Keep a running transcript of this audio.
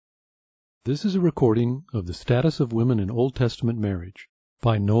This is a recording of The Status of Women in Old Testament Marriage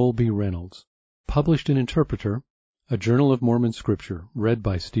by Noel B. Reynolds, published in Interpreter, a Journal of Mormon Scripture, read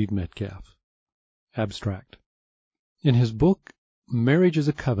by Steve Metcalf. Abstract. In his book, Marriage as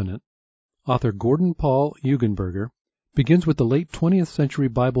a Covenant, author Gordon Paul Eugenberger begins with the late 20th century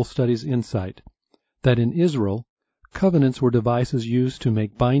Bible studies insight that in Israel, covenants were devices used to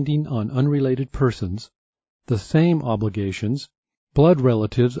make binding on unrelated persons the same obligations blood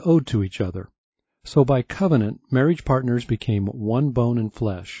relatives owed to each other. So by covenant, marriage partners became one bone and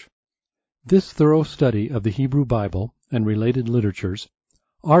flesh. This thorough study of the Hebrew Bible and related literatures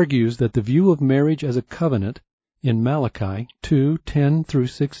argues that the view of marriage as a covenant in Malachi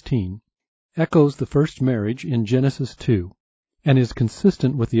 2:10-16 echoes the first marriage in Genesis 2 and is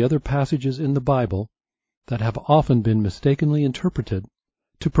consistent with the other passages in the Bible that have often been mistakenly interpreted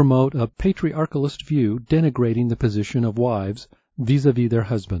to promote a patriarchalist view denigrating the position of wives vis-à-vis their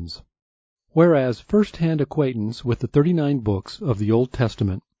husbands. Whereas first-hand acquaintance with the 39 books of the Old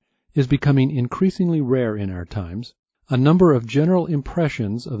Testament is becoming increasingly rare in our times, a number of general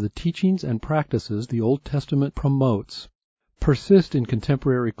impressions of the teachings and practices the Old Testament promotes persist in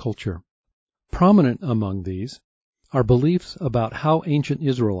contemporary culture. Prominent among these are beliefs about how ancient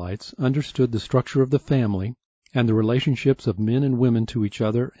Israelites understood the structure of the family and the relationships of men and women to each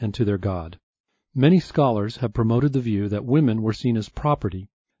other and to their God. Many scholars have promoted the view that women were seen as property,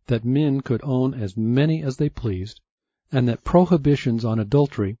 that men could own as many as they pleased, and that prohibitions on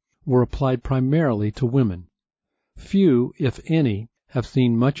adultery were applied primarily to women. Few, if any, have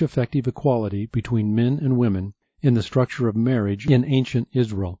seen much effective equality between men and women in the structure of marriage in ancient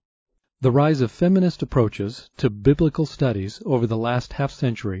Israel. The rise of feminist approaches to biblical studies over the last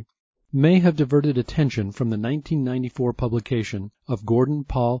half-century may have diverted attention from the 1994 publication of Gordon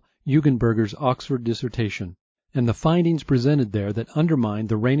Paul Eugenberger's Oxford dissertation, and the findings presented there that undermine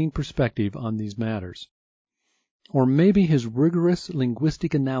the reigning perspective on these matters. Or maybe his rigorous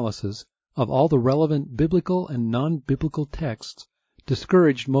linguistic analysis of all the relevant biblical and non-biblical texts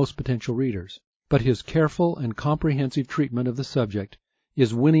discouraged most potential readers, but his careful and comprehensive treatment of the subject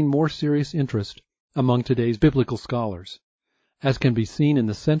is winning more serious interest among today's biblical scholars, as can be seen in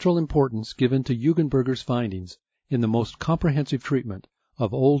the central importance given to Eugenberger's findings in the most comprehensive treatment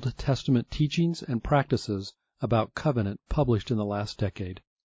of Old Testament teachings and practices about covenant published in the last decade.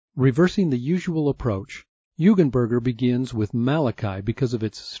 Reversing the usual approach, Eugenberger begins with Malachi because of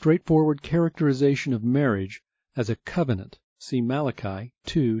its straightforward characterization of marriage as a covenant, see Malachi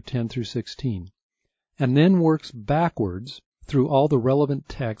 2:10-16, and then works backwards through all the relevant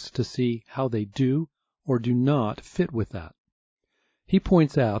texts to see how they do or do not fit with that. He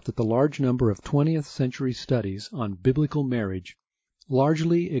points out that the large number of 20th century studies on biblical marriage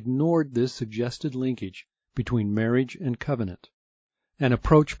largely ignored this suggested linkage between marriage and covenant, an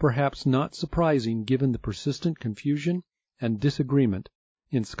approach perhaps not surprising given the persistent confusion and disagreement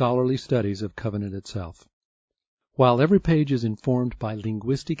in scholarly studies of covenant itself. While every page is informed by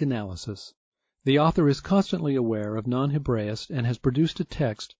linguistic analysis, the author is constantly aware of non-Hebraists and has produced a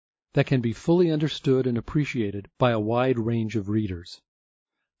text that can be fully understood and appreciated by a wide range of readers.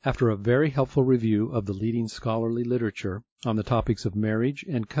 After a very helpful review of the leading scholarly literature on the topics of marriage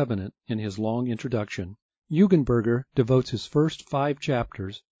and covenant in his long introduction, Eugenberger devotes his first 5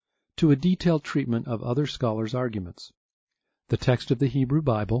 chapters to a detailed treatment of other scholars' arguments, the text of the Hebrew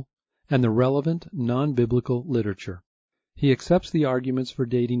Bible, and the relevant non-biblical literature. He accepts the arguments for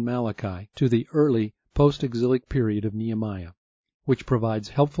dating Malachi to the early post-exilic period of Nehemiah, which provides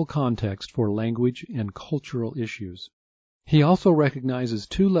helpful context for language and cultural issues. He also recognizes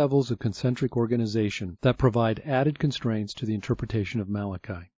 2 levels of concentric organization that provide added constraints to the interpretation of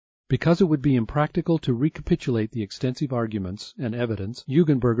Malachi. Because it would be impractical to recapitulate the extensive arguments and evidence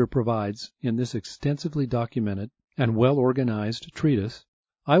Eugenberger provides in this extensively documented and well-organized treatise,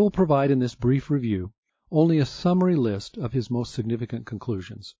 I will provide in this brief review only a summary list of his most significant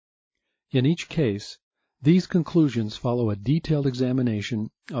conclusions. In each case, these conclusions follow a detailed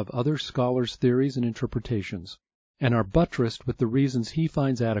examination of other scholars' theories and interpretations, and are buttressed with the reasons he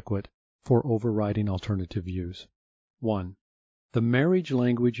finds adequate for overriding alternative views. 1. The marriage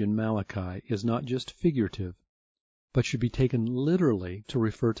language in Malachi is not just figurative, but should be taken literally to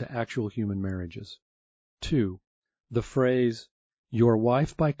refer to actual human marriages. 2. The phrase, "your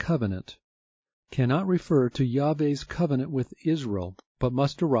wife by covenant," cannot refer to Yahweh's covenant with Israel, but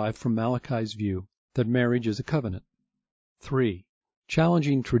must derive from Malachi's view that marriage is a covenant. 3.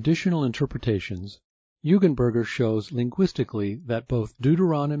 Challenging traditional interpretations, Eugenberger shows linguistically that both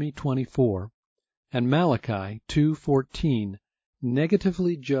Deuteronomy 24 and Malachi 2:14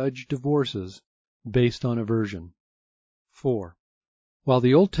 negatively judge divorces based on aversion. 4. While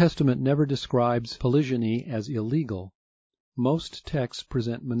the Old Testament never describes polygyny as illegal, most texts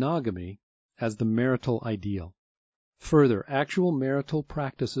present monogamy as the marital ideal. Further, actual marital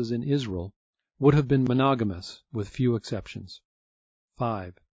practices in Israel would have been monogamous, with few exceptions.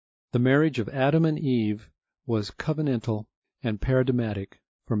 5. The marriage of Adam and Eve was covenantal and paradigmatic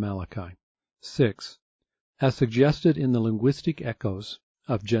for Malachi. 6. As suggested in the linguistic echoes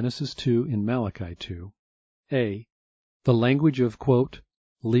of Genesis 2 in Malachi 2, a. The language of, quote,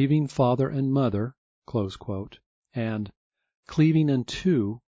 leaving father and mother, close quote, and cleaving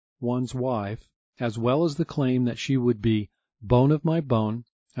unto one's wife, as well as the claim that she would be bone of my bone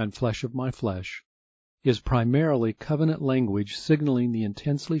and flesh of my flesh, is primarily covenant language signaling the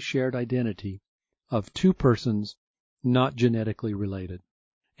intensely shared identity of two persons not genetically related.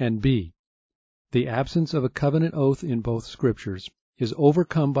 And b. The absence of a covenant oath in both scriptures is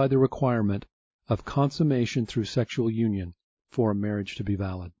overcome by the requirement of consummation through sexual union for a marriage to be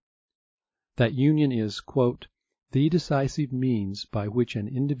valid. That union is, quote, the decisive means by which an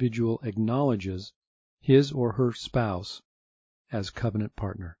individual acknowledges his or her spouse as covenant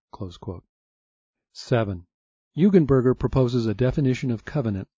partner, close quote. 7. Hugenberger proposes a definition of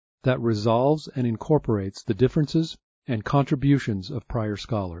covenant that resolves and incorporates the differences and contributions of prior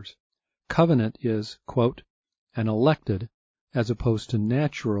scholars. Covenant is, quote, an elected as opposed to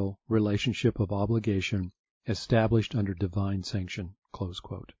natural relationship of obligation established under divine sanction, close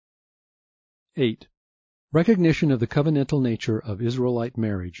quote. 8. Recognition of the covenantal nature of Israelite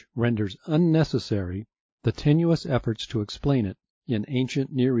marriage renders unnecessary the tenuous efforts to explain it in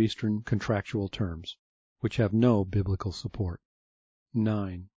ancient Near Eastern contractual terms, which have no biblical support.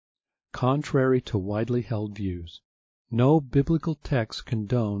 9. Contrary to widely held views, no biblical texts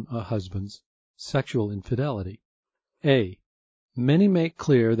condone a husband's sexual infidelity. A. Many make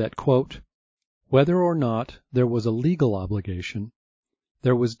clear that, quote, whether or not there was a legal obligation,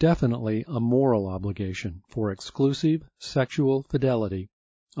 there was definitely a moral obligation for exclusive sexual fidelity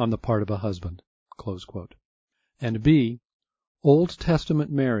on the part of a husband, close quote. And B. Old Testament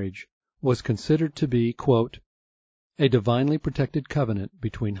marriage was considered to be, quote, a divinely protected covenant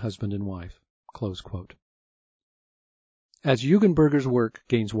between husband and wife, close quote. As Hugenberger's work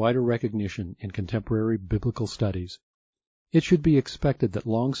gains wider recognition in contemporary biblical studies, it should be expected that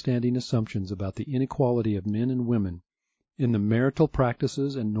long-standing assumptions about the inequality of men and women in the marital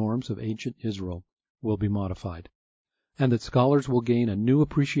practices and norms of ancient Israel will be modified, and that scholars will gain a new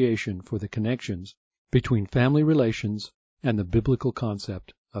appreciation for the connections between family relations and the biblical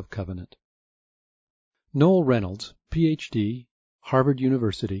concept of covenant. Noel Reynolds, Ph.D., Harvard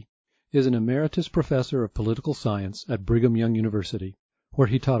University, is an emeritus professor of political science at Brigham Young University, where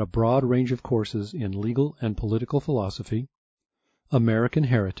he taught a broad range of courses in legal and political philosophy, American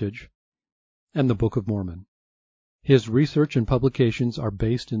heritage, and the Book of Mormon. His research and publications are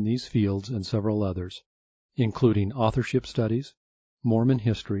based in these fields and several others, including authorship studies, Mormon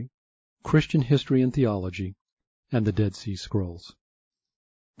history, Christian history and theology, and the Dead Sea Scrolls.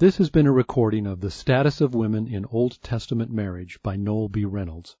 This has been a recording of The Status of Women in Old Testament Marriage by Noel B.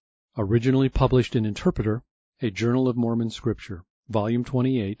 Reynolds, originally published in Interpreter, a Journal of Mormon Scripture, Volume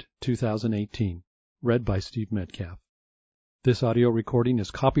 28, 2018, read by Steve Metcalf. This audio recording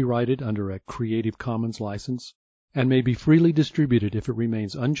is copyrighted under a Creative Commons license and may be freely distributed if it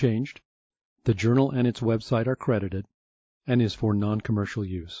remains unchanged. The journal and its website are credited and is for non-commercial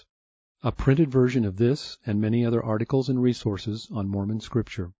use. A printed version of this and many other articles and resources on Mormon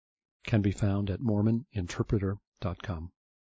Scripture can be found at mormoninterpreter.com.